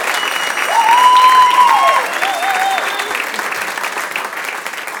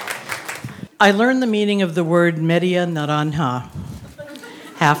I learned the meaning of the word media naranja,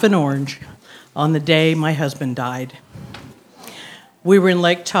 half an orange, on the day my husband died. We were in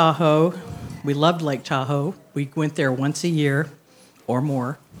Lake Tahoe. We loved Lake Tahoe. We went there once a year or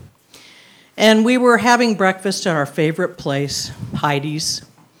more. And we were having breakfast at our favorite place, Heidi's.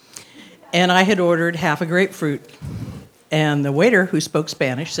 And I had ordered half a grapefruit. And the waiter, who spoke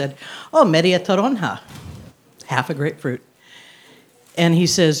Spanish, said, "Oh, media naranja," half a grapefruit. And he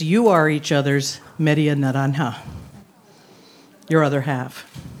says, "You are each other's media naranja, your other half."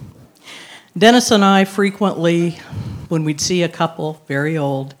 Dennis and I frequently, when we'd see a couple very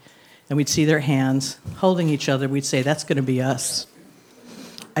old, and we'd see their hands holding each other, we'd say, "That's going to be us."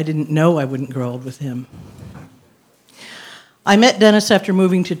 I didn't know I wouldn't grow old with him. I met Dennis after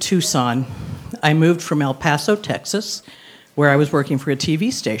moving to Tucson. I moved from El Paso, Texas, where I was working for a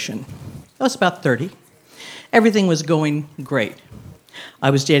TV station. I was about 30. Everything was going great. I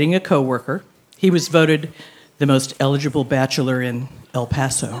was dating a coworker. He was voted the most eligible bachelor in El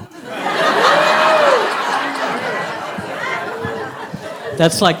Paso.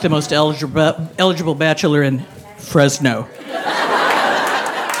 That's like the most eligible bachelor in Fresno.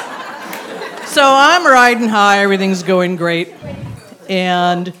 So I'm riding high, everything's going great.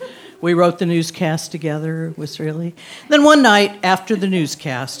 And we wrote the newscast together, it was really... Then one night, after the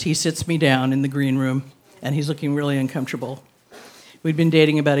newscast, he sits me down in the green room, and he's looking really uncomfortable. We'd been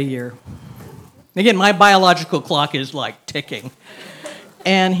dating about a year. Again, my biological clock is like ticking.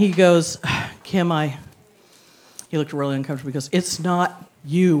 And he goes, "Kim, He looked really uncomfortable. He goes, "It's not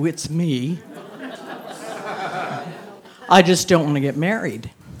you, it's me. I just don't want to get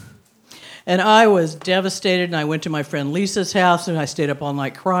married." And I was devastated, and I went to my friend Lisa's house, and I stayed up all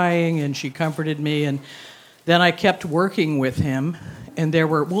night crying, and she comforted me. And then I kept working with him, and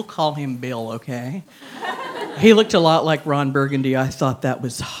we'll call him Bill, okay? He looked a lot like Ron Burgundy. I thought that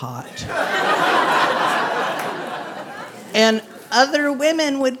was hot. And other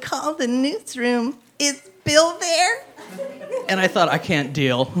women would call the newsroom, "Is Bill there?" And I thought, I can't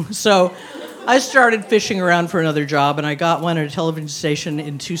deal. So I started fishing around for another job, and I got one at a television station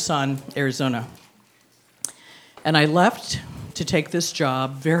in Tucson, Arizona. And I left to take this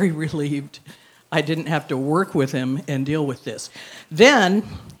job, very relieved I didn't have to work with him and deal with this. Then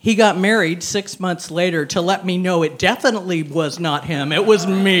he got married 6 months later to let me know it definitely was not him, it was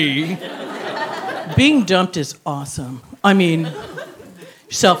me. Being dumped is awesome. I mean,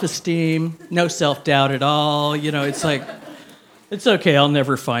 self-esteem, no self-doubt at all. You know, it's like, it's okay, I'll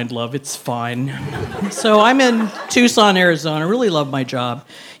never find love, it's fine. So I'm in Tucson, Arizona, really love my job.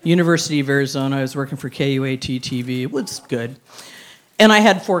 University of Arizona, I was working for KUAT-TV, it was good. And I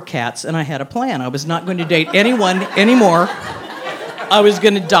had 4 cats, and I had a plan. I was not going to date anyone anymore. I was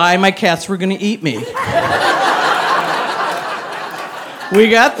going to die, my cats were going to eat me. We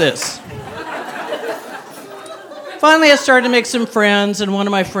got this. Finally, I started to make some friends, and one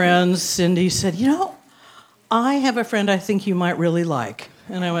of my friends, Cindy, said, "You know, I have a friend I think you might really like."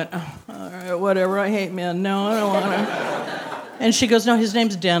 And I went, "Oh, all right, whatever, I hate men. No, I don't want to." And she goes, "No, his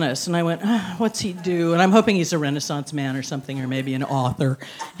name's Dennis." And I went, "What's he do?" And I'm hoping he's a Renaissance man or something, or maybe an author.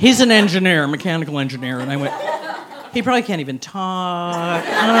 He's an engineer, mechanical engineer. And I went, he probably can't even talk.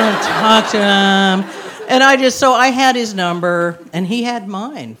 I don't want to talk to him. And so I had his number, and he had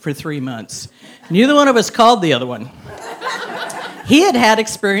mine for 3 months. Neither one of us called the other one. He had had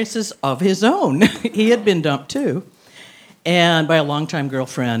experiences of his own. He had been dumped too, and by a longtime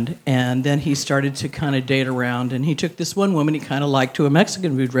girlfriend. And then he started to kind of date around, and he took this one woman he kind of liked to a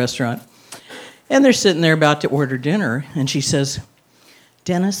Mexican food restaurant. And they're sitting there about to order dinner, and she says,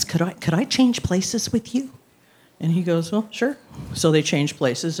 "Dennis, could I change places with you?" And he goes, "Well, sure." So they change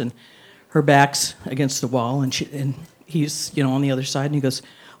places, and her back's against the wall, and he's on the other side, and he goes,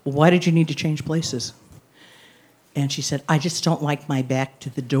 "Well, why did you need to change places?" And she said, "I just don't like my back to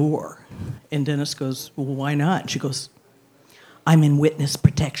the door." And Dennis goes, "Well, why not?" And she goes, "I'm in witness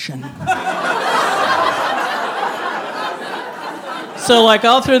protection." So like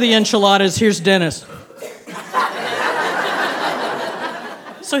all through the enchiladas, here's Dennis.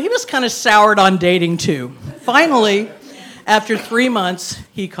 So he was kind of soured on dating too. Finally, after 3 months,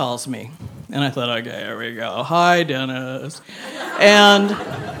 he calls me. And I thought, okay, here we go. "Hi, Dennis." And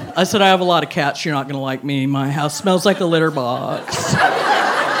I said, "I have a lot of cats. You're not going to like me. My house smells like a litter box."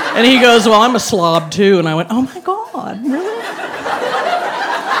 And he goes, "Well, I'm a slob too." And I went, "Oh my God, really?"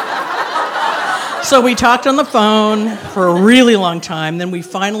 So we talked on the phone for a really long time. Then we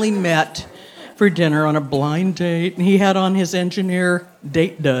finally met for dinner on a blind date. And he had on his engineer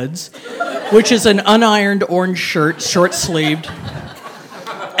date duds, which is an unironed orange shirt, short-sleeved.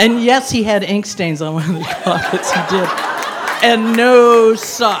 And yes, he had ink stains on one of the pockets. He did. And no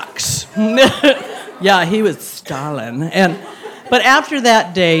socks. Yeah, he was Stalin. But after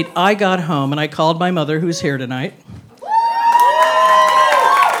that date, I got home and I called my mother, who's here tonight.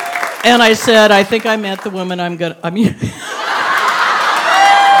 And I said, I think I met the woman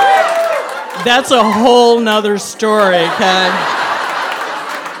that's a whole nother story, okay?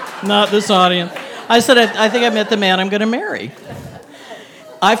 Not this audience. I said, I think I met the man I'm going to marry.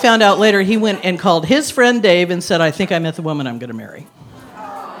 I found out later he went and called his friend Dave and said, I think I met the woman I'm going to marry.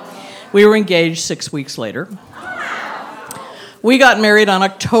 We were engaged 6 weeks later. We got married on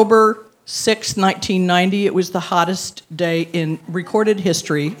October 6, 1990. It was the hottest day in recorded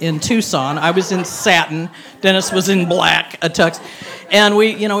history in Tucson. I was in satin. Dennis was in black, a tux. And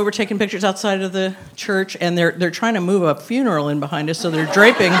we were taking pictures outside of the church, and they're trying to move a funeral in behind us, so they're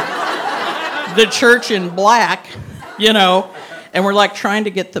draping the church in black, and we're like trying to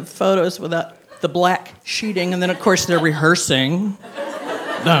get the photos without the black sheeting, and then of course they're rehearsing,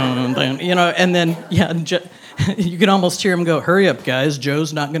 and then you can almost hear them go, "Hurry up, guys,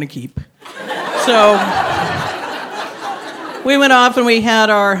 Joe's not going to keep." So we went off and we had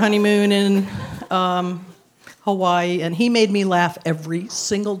our honeymoon in Hawaii, and he made me laugh every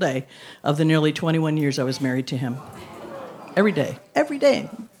single day of the nearly 21 years I was married to him. Every day.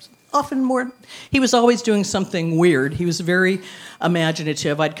 Often more. He was always doing something weird. He was very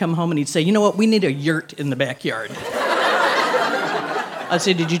imaginative. I'd come home and he'd say, you know what, we need a yurt in the backyard. I'd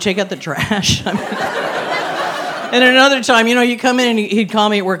say, did you take out the trash? And another time, you come in and he'd call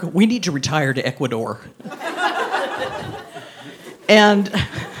me at work, we need to retire to Ecuador. And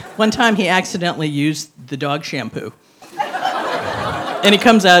one time he accidentally used the dog shampoo. And he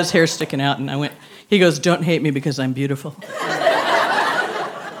comes out, his hair sticking out, and he goes, don't hate me because I'm beautiful.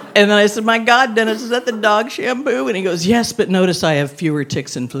 And then I said, my God, Dennis, is that the dog shampoo? And he goes, yes, but notice I have fewer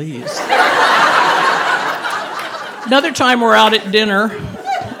ticks and fleas. Another time we're out at dinner.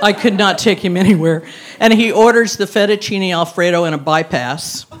 I could not take him anywhere. And he orders the fettuccine Alfredo and a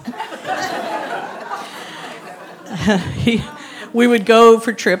bypass. We would go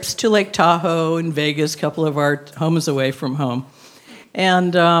for trips to Lake Tahoe and Vegas, a couple of our homes away from home.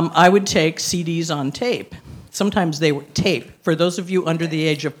 And I would take CDs on tape. Sometimes they were tape. For those of you under the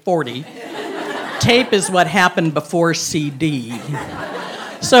age of 40, tape is what happened before CD.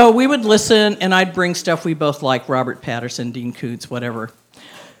 So we would listen, and I'd bring stuff we both liked, Robert Patterson, Dean Koontz, whatever.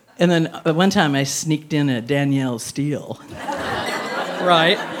 And then one time I sneaked in a Danielle Steele.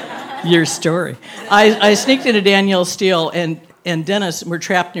 Right? Your story. I sneaked in a Danielle Steele, and Dennis, we're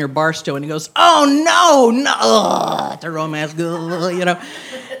trapped near Barstow, and he goes, oh, no, the romance,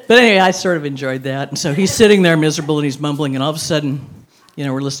 But anyway, I sort of enjoyed that. And so he's sitting there miserable, and he's mumbling, and all of a sudden,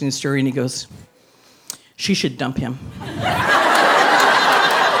 we're listening to the story, and he goes, she should dump him.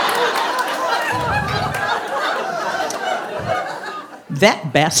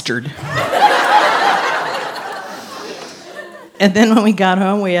 That bastard. And then when we got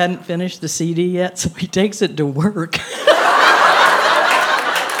home, we hadn't finished the CD yet, so he takes it to work.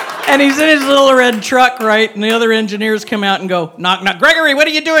 And he's in his little red truck, right? And the other engineers come out and go, knock, knock. Gregory, what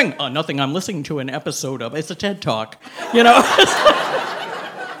are you doing? Oh, nothing. I'm listening to an episode of, it's a TED Talk,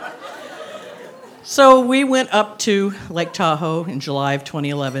 So we went up to Lake Tahoe in July of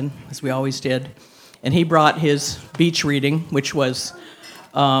 2011, as we always did. And he brought his beach reading, which was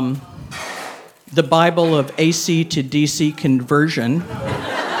the Bible of AC to DC conversion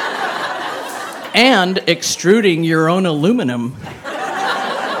and extruding your own aluminum.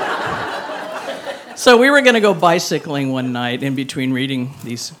 So we were going to go bicycling one night in between reading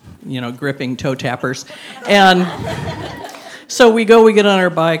these, gripping toe tappers. And so we get on our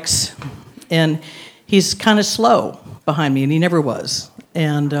bikes, and he's kind of slow behind me, and he never was.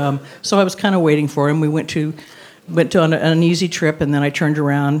 And so I was kind of waiting for him. We went on an easy trip, and then I turned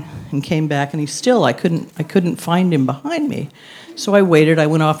around and came back, and I couldn't find him behind me. So I waited. I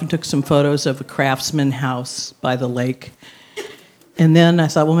went off and took some photos of a craftsman house by the lake. And then I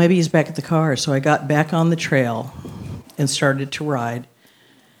thought, well, maybe he's back at the car. So I got back on the trail and started to ride.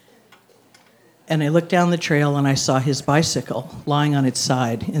 And I looked down the trail, and I saw his bicycle lying on its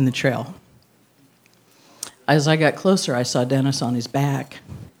side in the trail. As I got closer, I saw Dennis on his back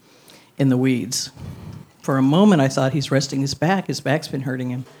in the weeds. For a moment, I thought he's resting his back. His back's been hurting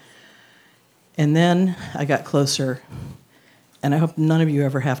him. And then I got closer, and I hope none of you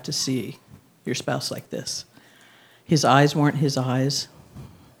ever have to see your spouse like this. His eyes weren't his eyes.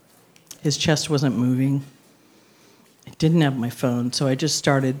 His chest wasn't moving. I didn't have my phone, so I just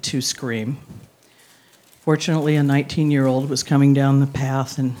started to scream. Fortunately, a 19-year-old was coming down the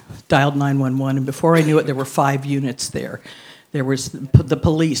path and dialed 911, and before I knew it, there were 5 units there. There was the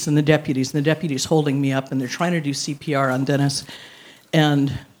police and the deputies holding me up, and they're trying to do CPR on Dennis.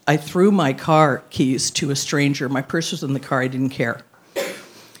 And I threw my car keys to a stranger. My purse was in the car. I didn't care.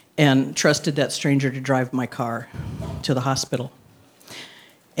 And trusted that stranger to drive my car to the hospital.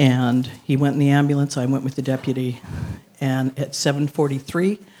 And he went in the ambulance. I went with the deputy. And at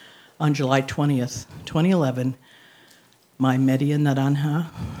 7:43 on July 20th, 2011, my media naranja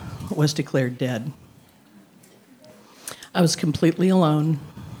was declared dead. I was completely alone.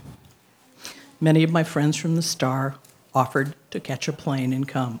 Many of my friends from the Star offered to catch a plane and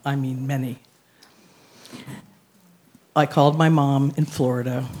come. I mean, many. I called my mom in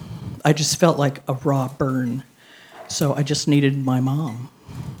Florida. I just felt like a raw burn. So I just needed my mom.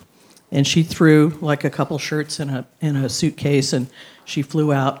 And she threw like a couple shirts in a suitcase, and she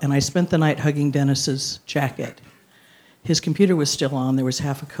flew out. And I spent the night hugging Dennis's jacket. His computer was still on. There was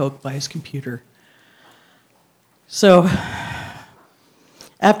half a Coke by his computer. So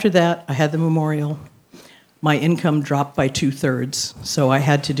after that, I had the memorial. My income dropped by 2/3, so I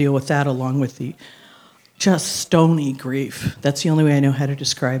had to deal with that along with the just stony grief. That's the only way I know how to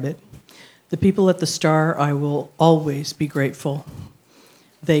describe it. The people at the Star, I will always be grateful.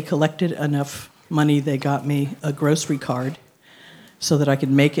 They collected enough money. They got me a grocery card so that I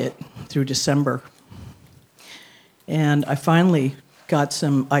could make it through December. And I finally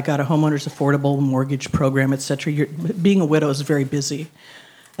I got a homeowner's affordable mortgage program, etc. Being a widow is very busy.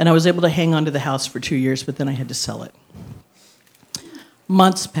 And I was able to hang on to the house for 2 years, but then I had to sell it.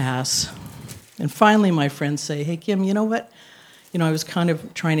 Months pass, and finally my friends say, hey, Kim, you know what? I was kind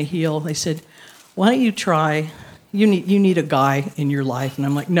of trying to heal. They said, why don't you try, you need a guy in your life. And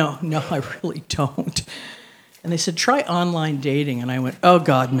I'm like, no, I really don't. And they said, try online dating. And I went, oh,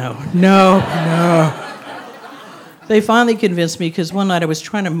 God, no. They finally convinced me, because one night I was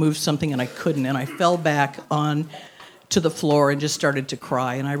trying to move something and I couldn't, and I fell back on to the floor and just started to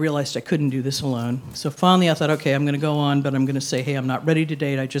cry, and I realized I couldn't do this alone. So finally I thought, okay, I'm going to go on, but I'm going to say, hey, I'm not ready to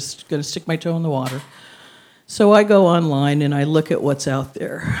date. I'm just going to stick my toe in the water. So I go online and I look at what's out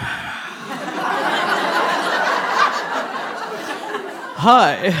there.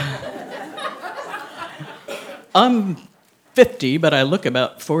 Hi. I'm 50, but I look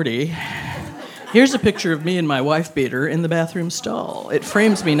about 40. Here's a picture of me and my wife beater in the bathroom stall. It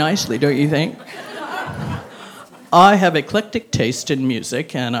frames me nicely, don't you think? I have eclectic taste in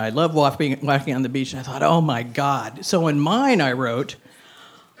music, and I love walking on the beach. And I thought, oh, my God. So in mine I wrote,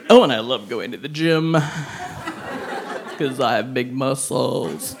 oh, and I love going to the gym because I have big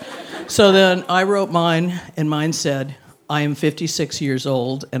muscles. So then I wrote mine, and mine said, I am 56 years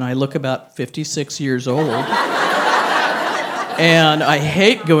old, and I look about 56 years old. And I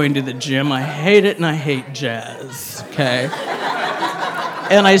hate going to the gym. I hate it, and I hate jazz, okay?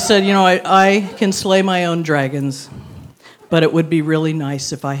 And I said, I can slay my own dragons, but it would be really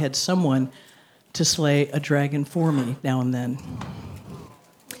nice if I had someone to slay a dragon for me now and then.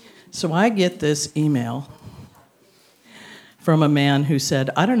 So I get this email from a man who said,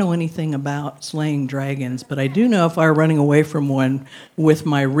 I don't know anything about slaying dragons, but I do know if I were running away from one with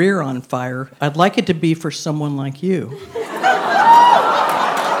my rear on fire, I'd like it to be for someone like you.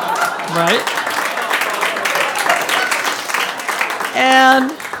 Right?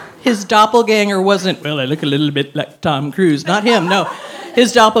 And his doppelganger wasn't, well, I look a little bit like Tom Cruise. Not him, no.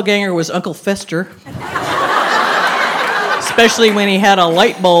 His doppelganger was Uncle Fester. Especially when he had a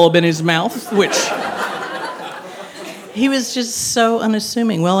light bulb in his mouth, which he was just so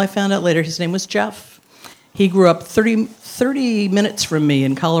unassuming. Well, I found out later his name was Jeff. He grew up 30 minutes from me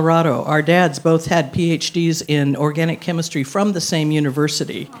in Colorado. Our dads both had PhDs in organic chemistry from the same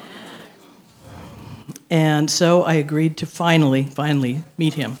university. And so I agreed to finally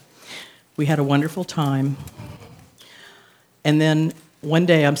meet him. We had a wonderful time. And then one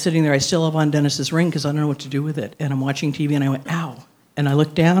day I'm sitting there, I still have on Dennis's ring because I don't know what to do with it. And I'm watching TV and I went, ow. And I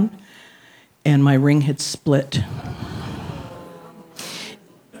looked down and my ring had split.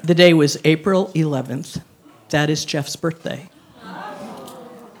 The day was April 11th. That is Jeff's birthday.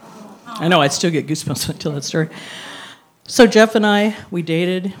 I know, I still get goosebumps when I tell that story. So Jeff and I, we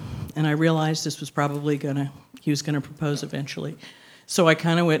dated, and I realized this was probably he was gonna propose eventually. So I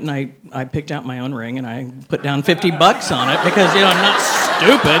kind of went and I picked out my own ring and I put down $50 on it because, I'm not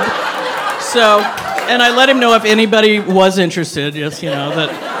stupid. So, and I let him know if anybody was interested, just,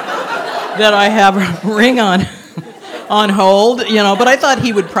 that I have a ring on hold, but I thought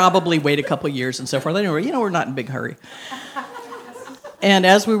he would probably wait a couple years and so forth. Anyway, we're not in a big hurry. And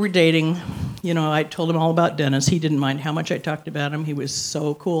as we were dating, I told him all about Dennis. He didn't mind how much I talked about him. He was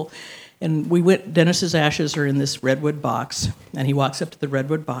so cool. And we went, Dennis's ashes are in this redwood box, and he walks up to the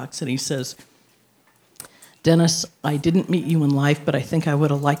redwood box and he says, Dennis, I didn't meet you in life, but I think I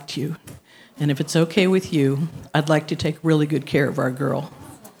would have liked you. And if it's okay with you, I'd like to take really good care of our girl.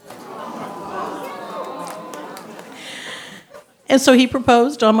 And so he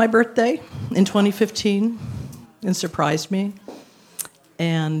proposed on my birthday in 2015 and surprised me.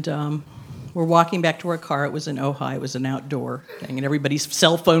 And we're walking back to our car. It was in Ojai. It was an outdoor thing. And everybody's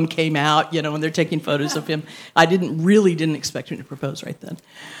cell phone came out, and they're taking photos of him. I didn't expect him to propose right then.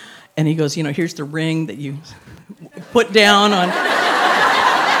 And he goes, here's the ring that you put down on.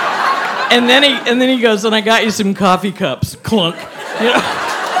 And then he goes, and I got you some coffee cups. Clunk.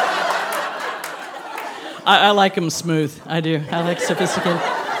 I like them smooth. I do. I like sophisticated.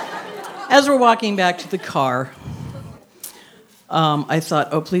 As we're walking back to the car, I thought,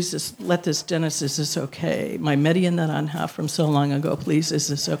 oh, please just let this, Dennis, is this okay? My median that I have from so long ago, please, is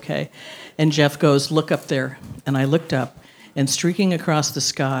this okay? And Jeff goes, look up there. And I looked up, and streaking across the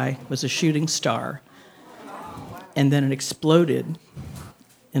sky was a shooting star. And then it exploded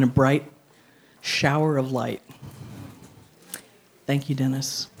in a bright shower of light. Thank you,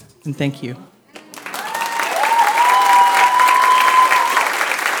 Dennis, and thank you.